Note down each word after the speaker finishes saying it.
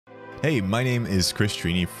Hey, my name is Chris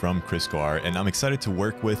Trini from CriscoArt, and I'm excited to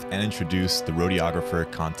work with and introduce the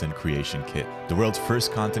Roadieographer Content Creation Kit, the world's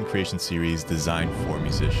first content creation series designed for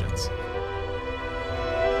musicians.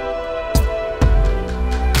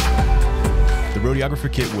 The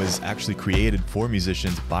Roadieographer Kit was actually created for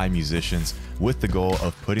musicians by musicians with the goal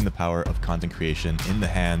of putting the power of content creation in the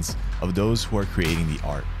hands of those who are creating the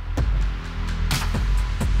art.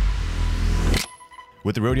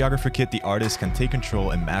 With the Roadieographer Kit, the artist can take control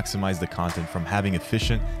and maximize the content from having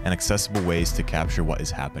efficient and accessible ways to capture what is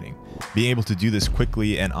happening. Being able to do this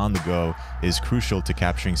quickly and on the go is crucial to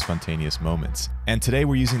capturing spontaneous moments. And today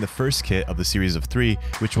we're using the first kit of the series of 3,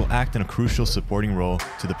 which will act in a crucial supporting role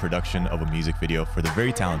to the production of a music video for the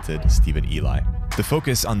very talented Stephen Eli. The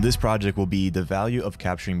focus on this project will be the value of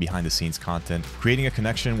capturing behind-the-scenes content, creating a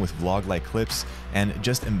connection with vlog-like clips, and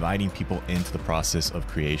just inviting people into the process of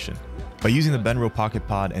creation. By using the Benro Pocket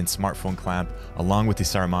Pod and smartphone clamp, along with the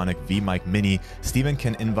Saramonic V-Mic Mini, Stephen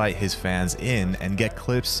can invite his fans in and get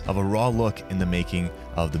clips of a raw look in the making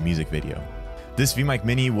of the music video. This V-Mic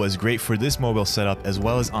Mini was great for this mobile setup as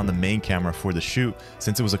well as on the main camera for the shoot,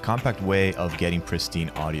 since it was a compact way of getting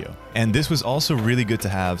pristine audio. And this was also really good to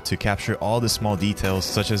have to capture all the small details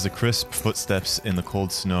such as the crisp footsteps in the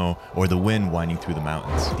cold snow or the wind winding through the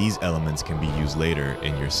mountains. These elements can be used later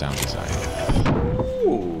in your sound design.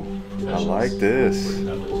 I like this.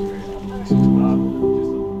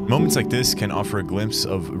 Moments like this can offer a glimpse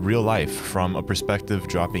of real life from a perspective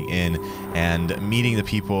dropping in, and meeting the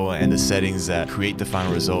people and the settings that create the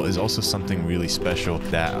final result is also something really special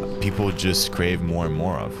that people just crave more and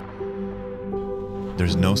more of.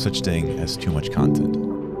 There's no such thing as too much content.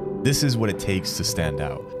 This is what it takes to stand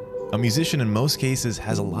out. A musician in most cases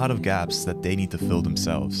has a lot of gaps that they need to fill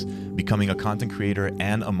themselves, becoming a content creator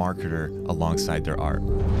and a marketer alongside their art.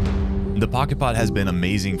 The Pocket Pod has been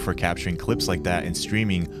amazing for capturing clips like that and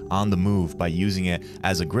streaming on the move by using it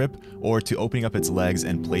as a grip or to opening up its legs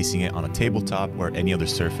and placing it on a tabletop or any other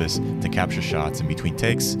surface to capture shots in between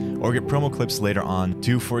takes or get promo clips later on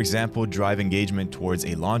to, for example, drive engagement towards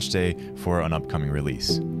a launch day for an upcoming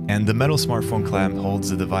release. And the metal smartphone clamp holds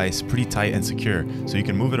the device pretty tight and secure, so you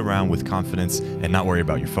can move it around with confidence and not worry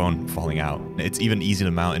about your phone falling out. It's even easy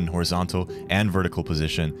to mount in horizontal and vertical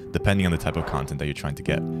position, depending on the type of content that you're trying to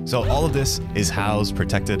get. So all of this is housed,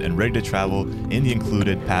 protected, and ready to travel in the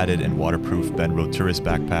included padded and waterproof Benro tourist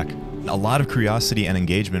backpack. A lot of curiosity and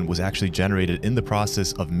engagement was actually generated in the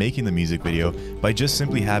process of making the music video by just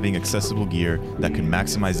simply having accessible gear that could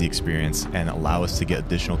maximize the experience and allow us to get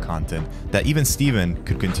additional content that even Stephen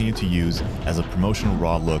could continue to use as a promotional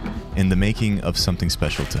raw look in the making of something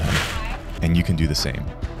special to him. And you can do the same.